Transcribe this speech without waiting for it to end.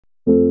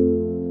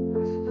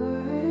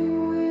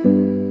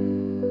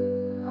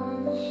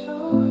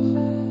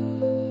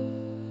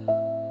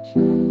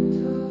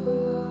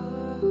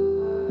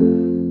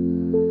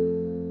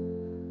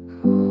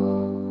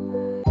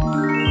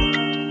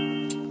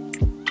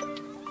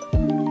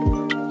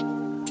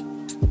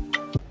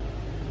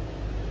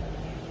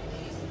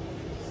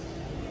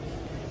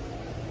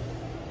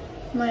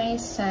my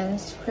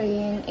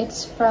sunscreen.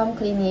 It's from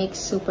Clinique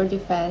Super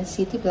Defense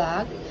City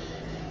Black.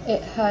 It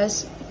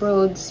has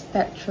broad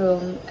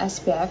spectrum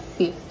SPF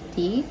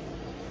 50.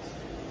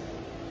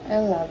 I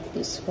love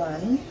this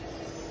one.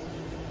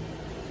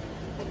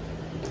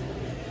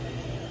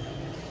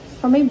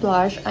 For my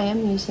blush, I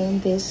am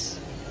using this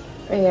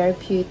Rare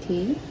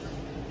Beauty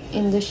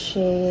in the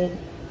shade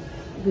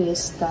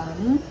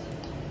Wisdom.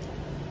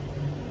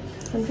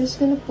 I'm just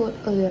gonna put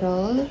a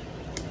little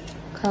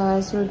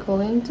because we're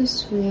going to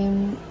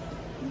swim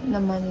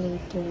naman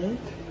later.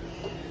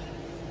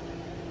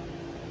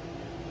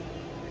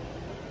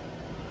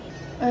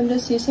 I'm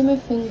just using my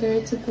finger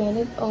to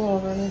blend it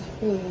all over my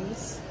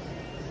face.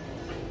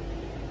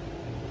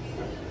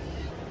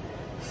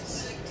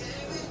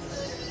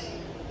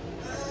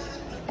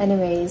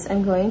 Anyways,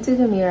 I'm going to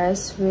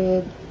damires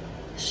with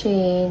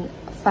Shane,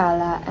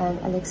 Fala, and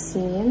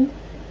Alexine.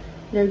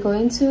 They're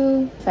going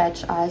to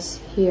fetch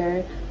us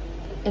here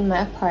in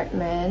my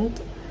apartment.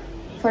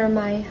 For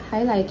my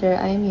highlighter,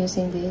 I am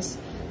using this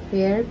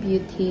Rare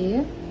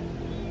Beauty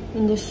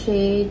in the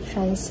shade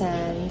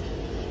Transcend.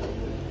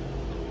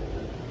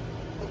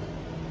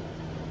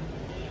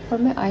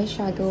 For my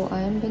eyeshadow,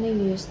 I am gonna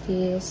use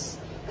this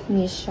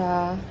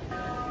Misha.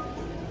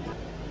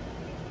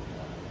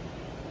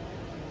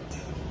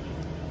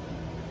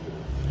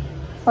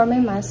 For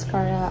my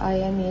mascara, I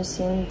am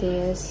using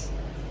this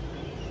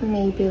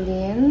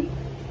Maybelline,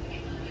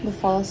 the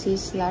Falsy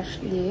Slash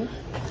Lift.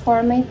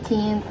 For my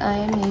tint,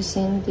 I am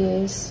using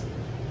this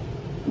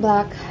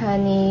Black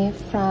Honey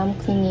from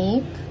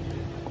Clinique.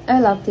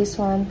 I love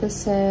this one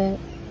kasi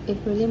it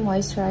really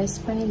moisturizes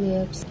my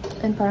lips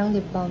and parang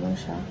lip balm lang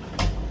siya.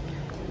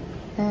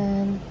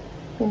 And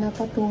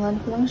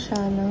pinapatungan ko lang siya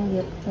ng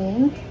lip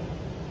tint.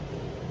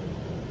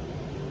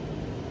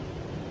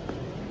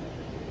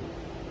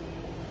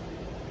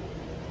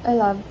 I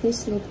love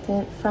this lip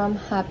tint from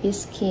Happy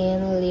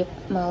Skin Lip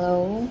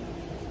Mallow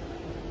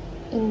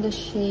in the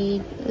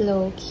shade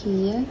Low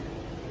Key.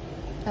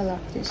 I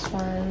love this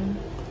one.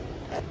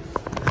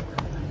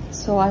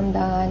 So I'm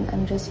done.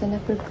 I'm just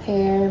gonna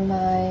prepare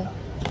my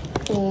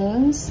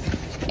things.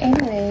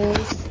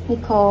 Anyways,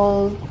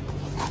 Nicole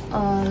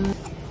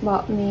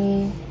bought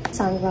me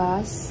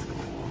sunglasses.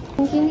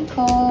 Thank you,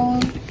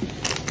 Nicole.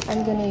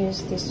 I'm gonna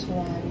use this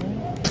one.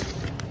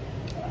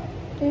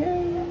 There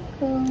you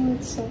go.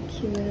 It's so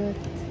cute.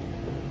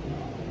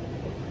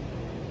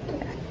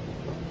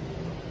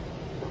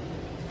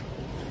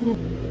 Yeah.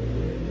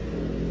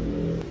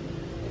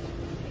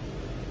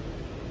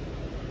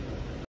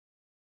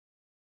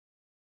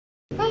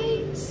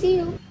 Bye. See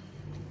you.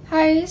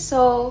 Hi.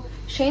 So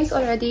Shane's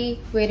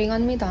already waiting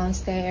on me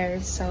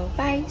downstairs. So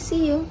bye.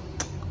 See you.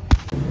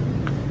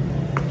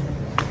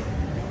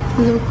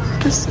 Look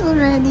who's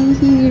already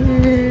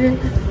here.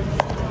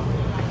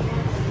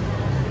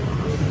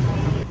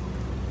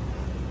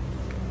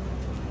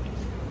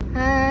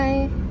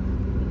 Hi.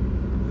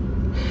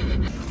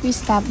 We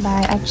stopped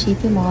by at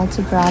Chippy Mall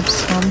to grab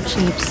some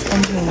chips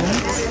and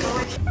drinks.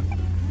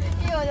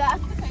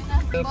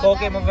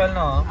 Poke mo gal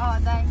no? Oh,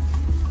 dai.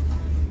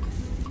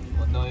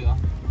 Odoy ah.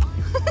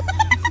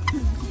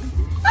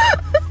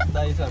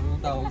 Dai sabi mo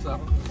tawag sa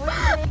ako.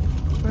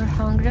 We're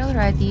hungry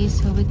already,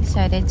 so we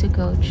decided to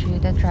go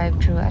through the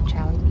drive-thru at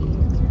Jollibee.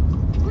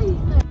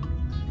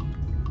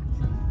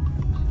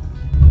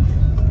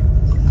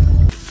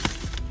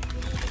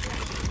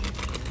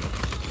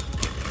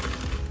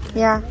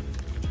 Yeah.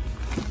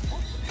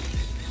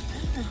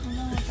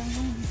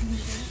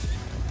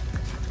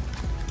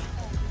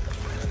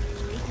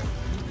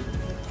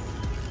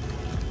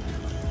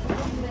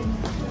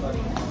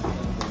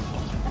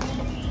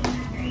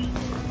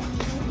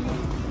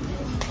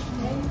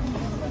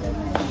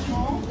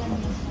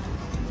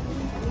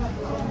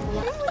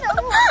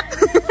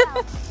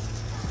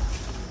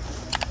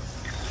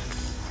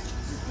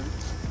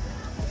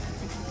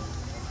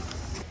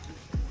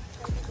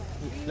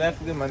 Left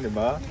naman, di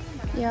ba?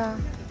 Yeah.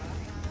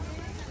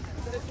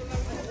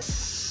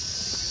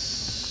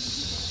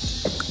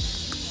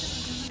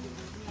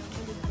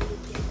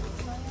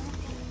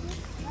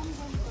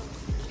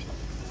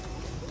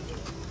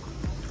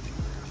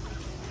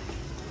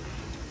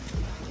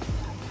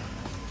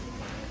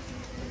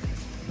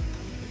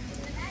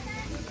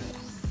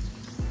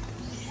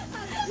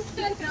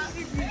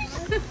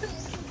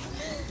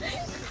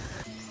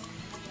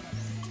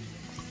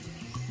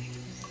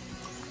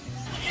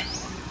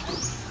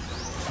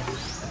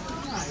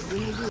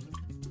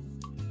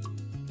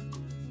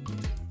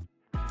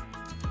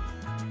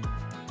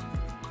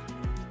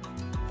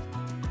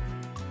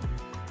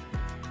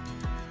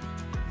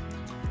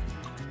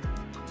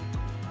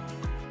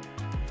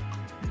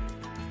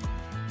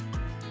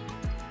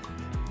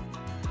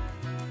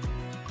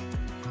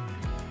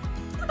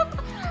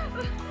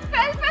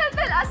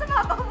 Fel, asa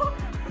mabaw mo?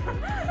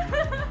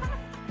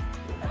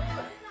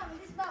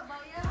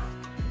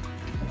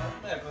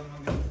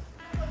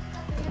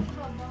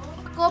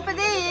 Ko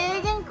pwede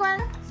igin ko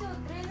ano?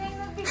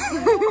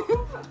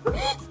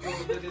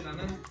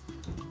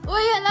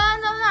 Uy, hala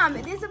na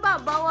namin din sa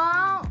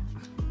babaw.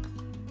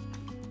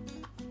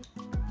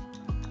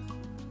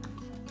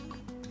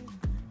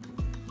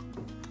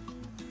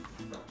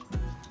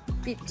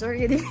 picture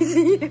ka din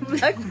sa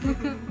vlog.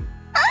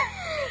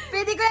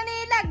 Pwede ko na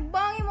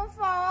ilagbang yung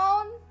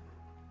phone.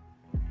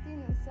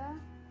 Tinasa.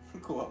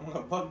 Kuha mo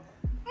nga bag.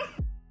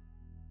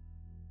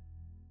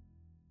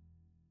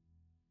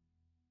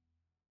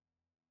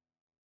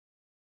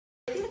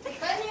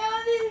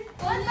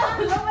 Wala,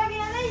 lumagin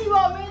na na.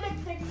 Iwa mo yung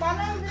electric pan,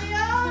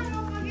 Andrea.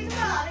 Lumagin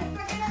na.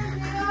 Lumagin na,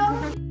 Andrea.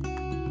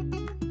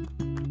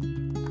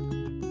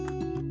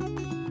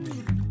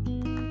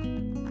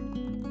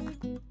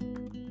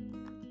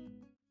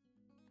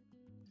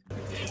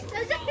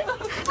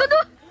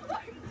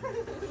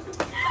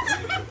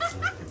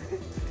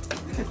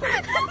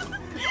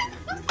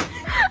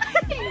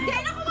 Hindi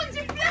na ako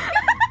mag-zipline.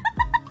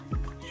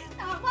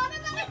 Tama na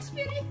ng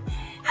experience.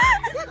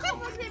 Hindi na ako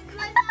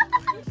mag-zipline.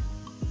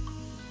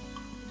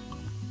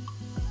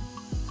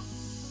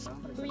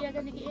 Kuya,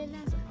 gani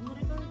ki-ela. Amo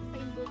rin ko,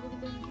 pa-involve ko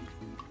dito.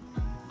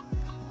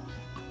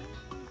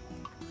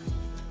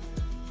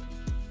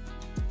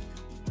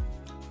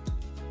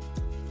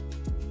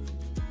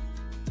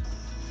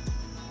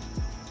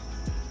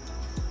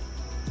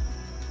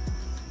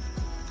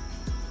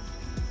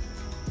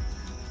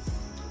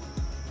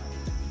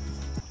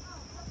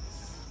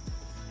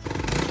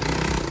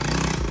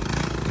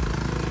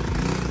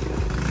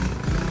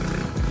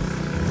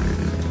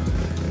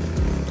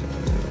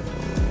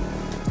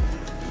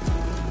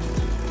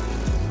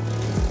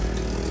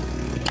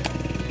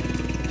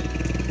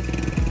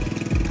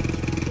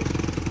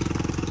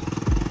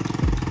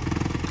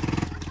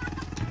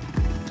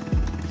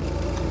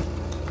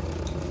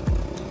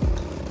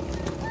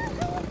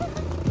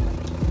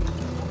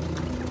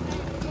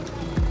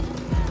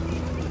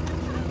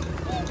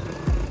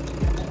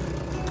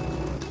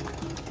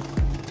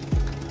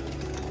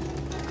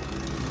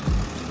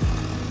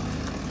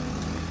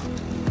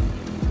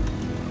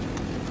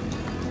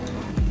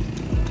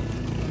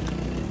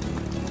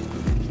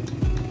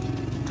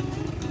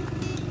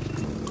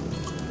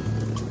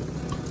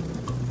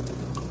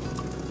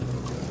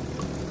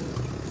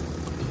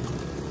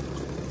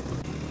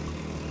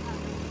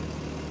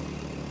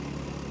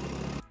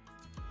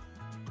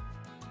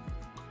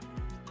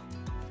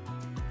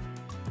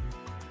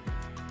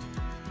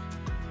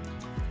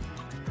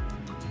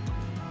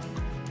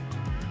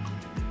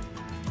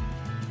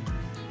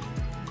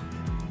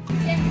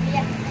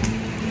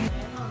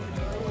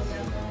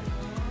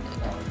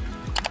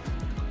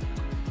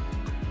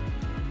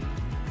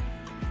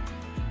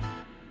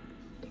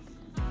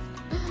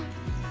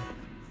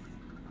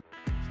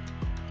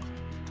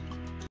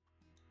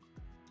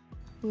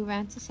 We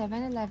went to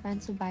 7-Eleven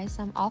to buy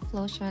some off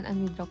lotion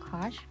and withdraw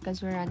cash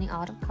because we're running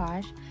out of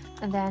cash,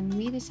 and then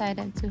we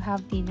decided to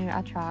have dinner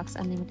at Rock's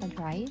Unlimited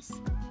Rice.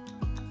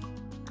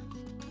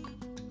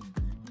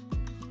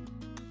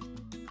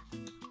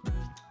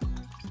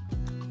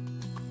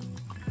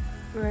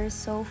 We're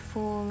so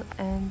full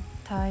and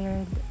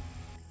tired.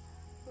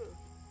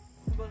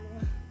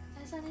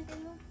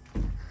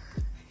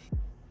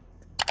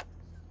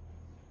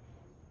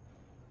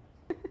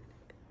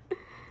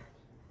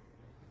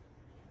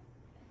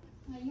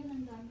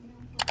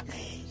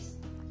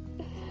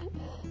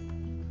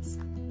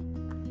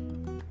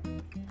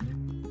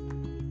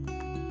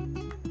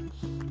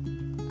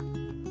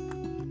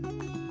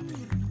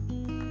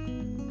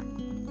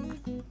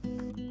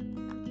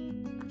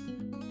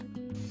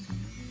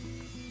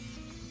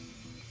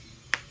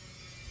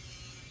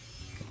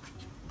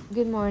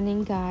 Good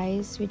morning,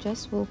 guys. We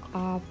just woke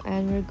up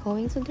and we're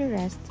going to the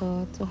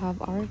resto to have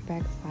our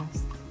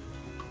breakfast.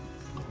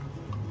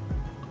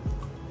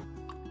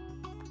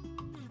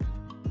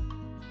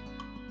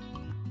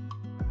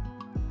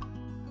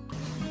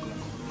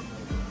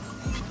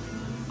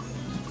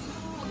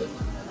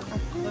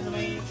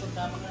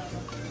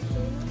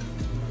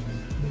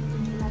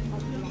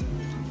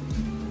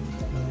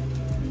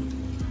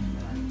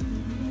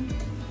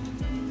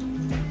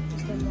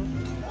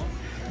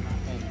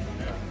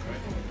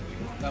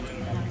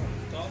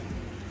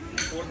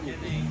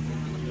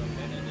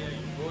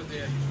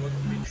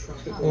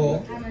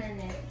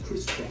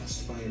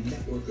 Crisscrossed by a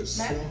network of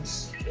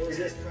swamps.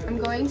 I'm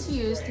going to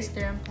use this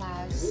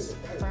Dermplast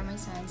for my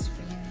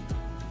sunscreen.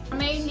 For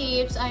my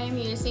lips, I am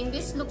using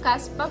this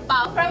Lucas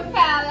Papao from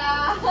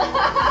Fella.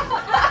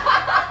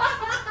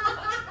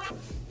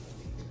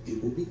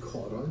 It will be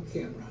caught on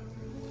camera.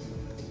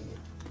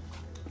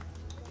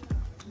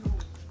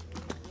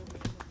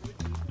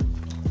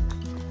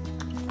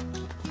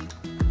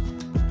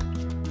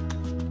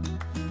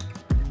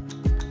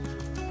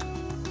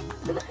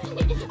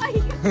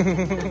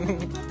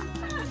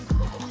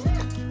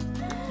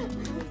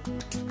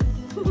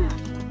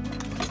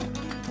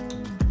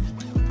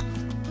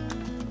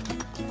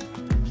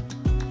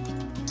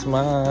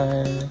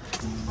 Smile.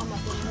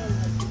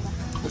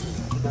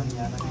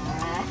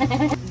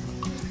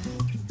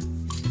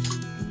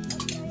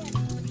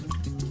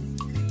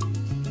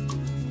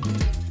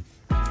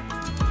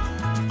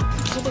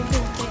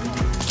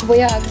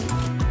 Buyag.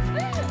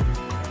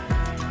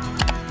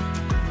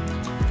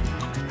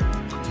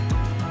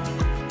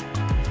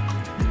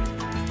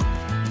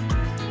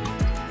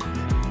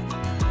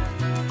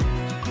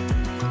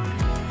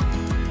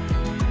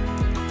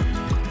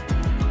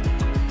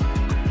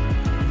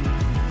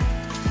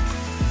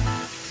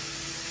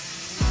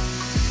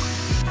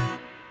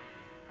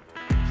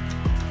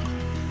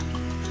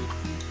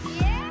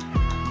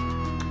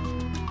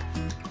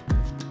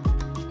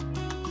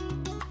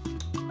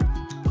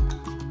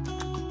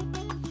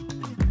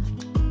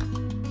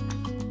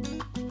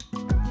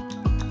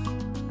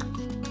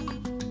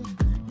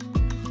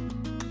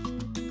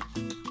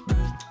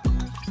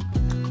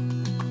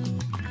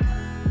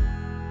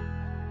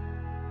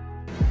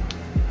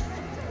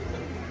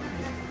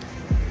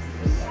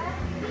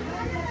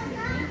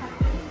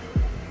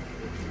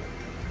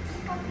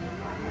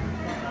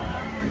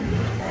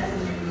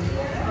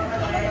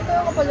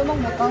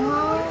 ka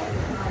nga.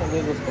 Hindi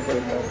gusto ko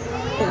ito.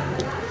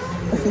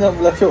 Kasi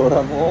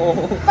na-blushora mo.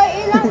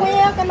 Pailang ko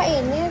yan ka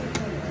mainit.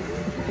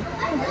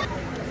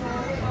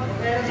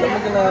 Saan mo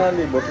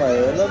kinalibot na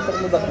yun? Alam, pag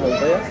nadakmal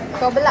kaya?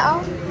 Ikaw bala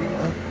oh.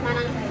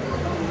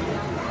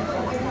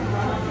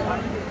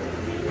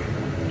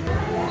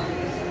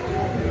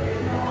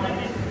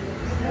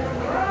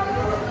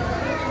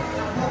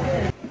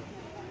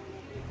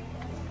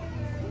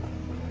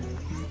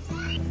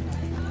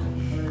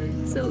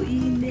 So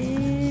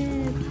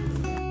init.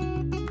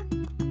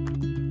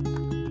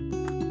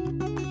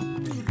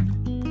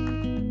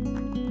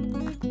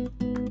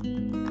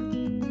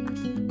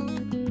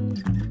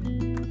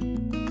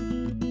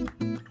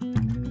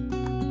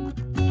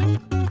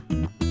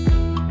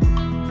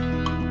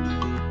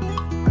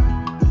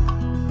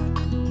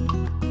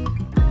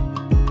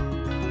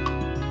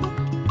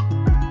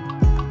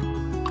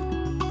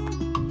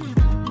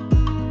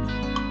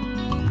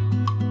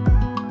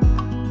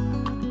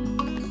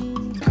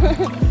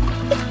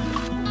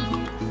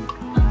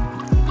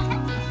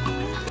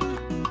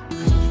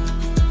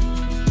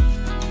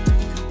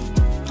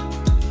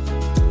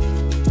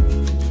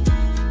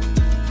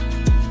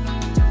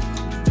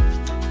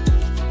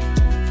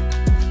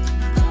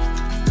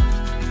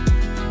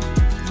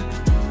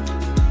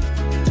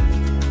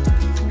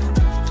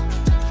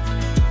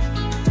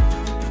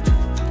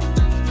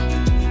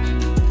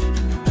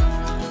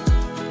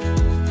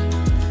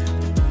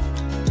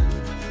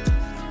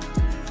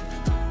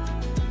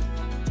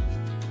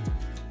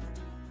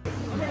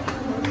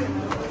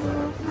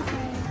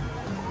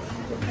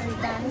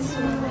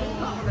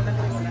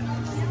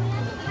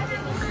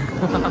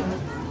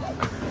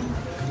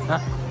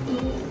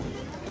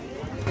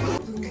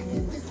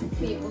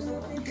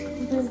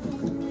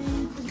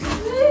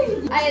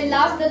 I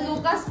love the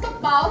Lucas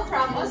Papaw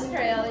from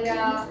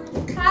Australia.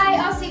 Hi,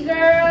 Aussie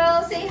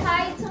girl. Say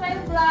hi to my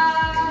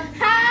vlog.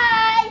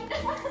 Hi!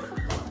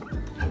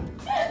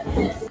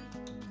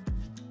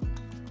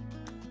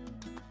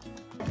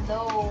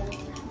 Hello.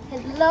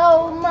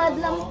 Hello,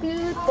 madlang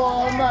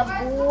people.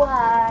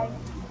 Mabuhay.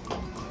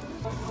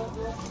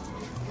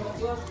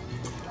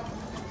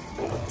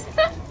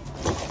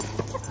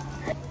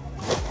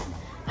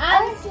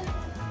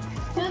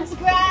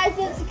 Subscribe!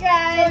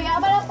 Kaya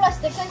ba ng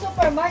plastic sa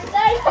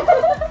supermarket?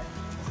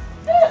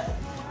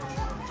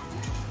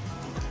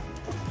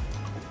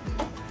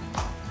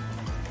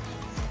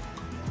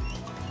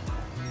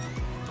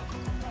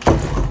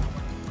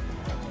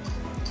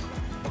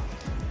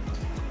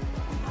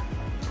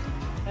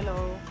 Hello.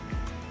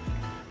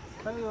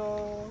 Hello.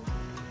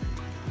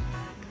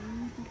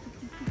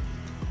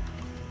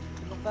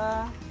 Ano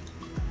ka?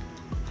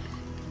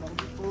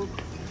 Nag-food.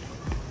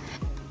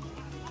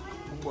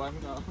 Ang buwan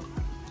ka.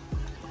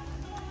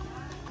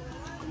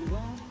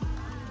 Diba?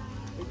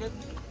 Ticket.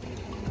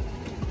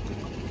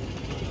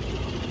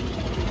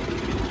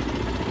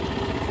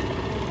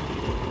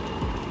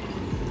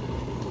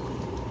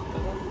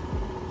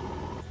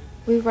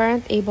 We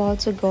weren't able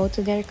to go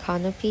to their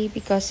canopy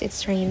because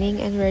it's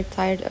raining and we're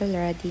tired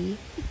already.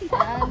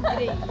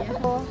 Andrea.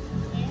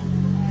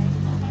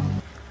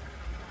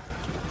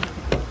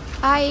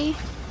 Hi!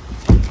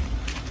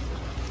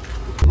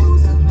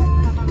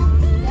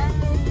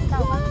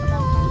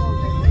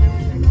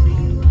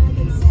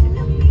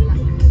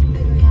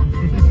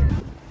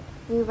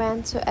 We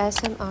went to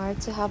SNR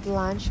to have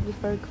lunch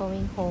before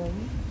going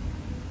home.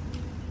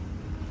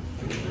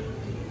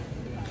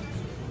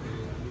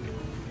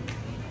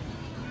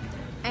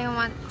 I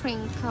want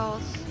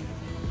crinkles.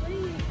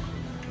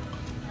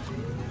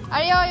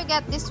 Ario, you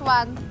get this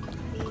one.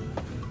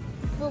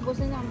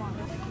 Bubusin naman.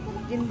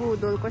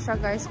 Ginbudol ko siya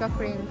guys ka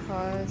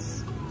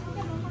crinkles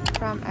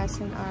from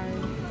SNR.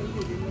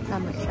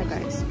 Tama siya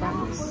guys,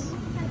 promise.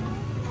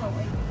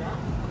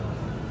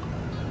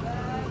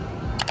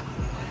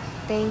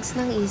 Thanks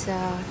ng isa.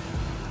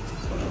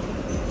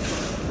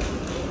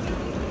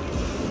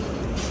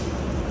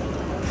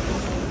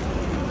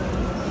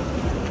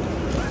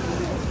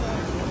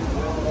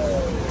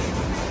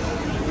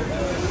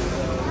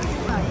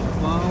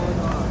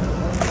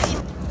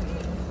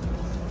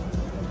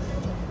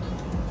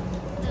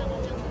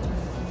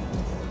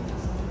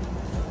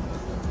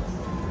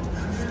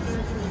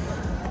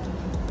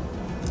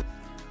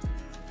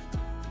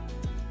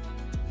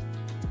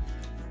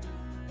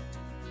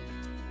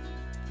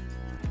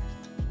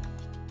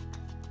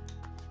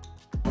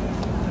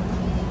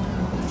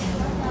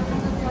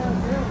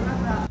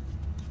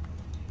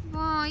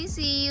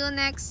 See you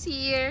next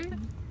year.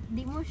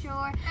 Di mo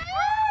sure.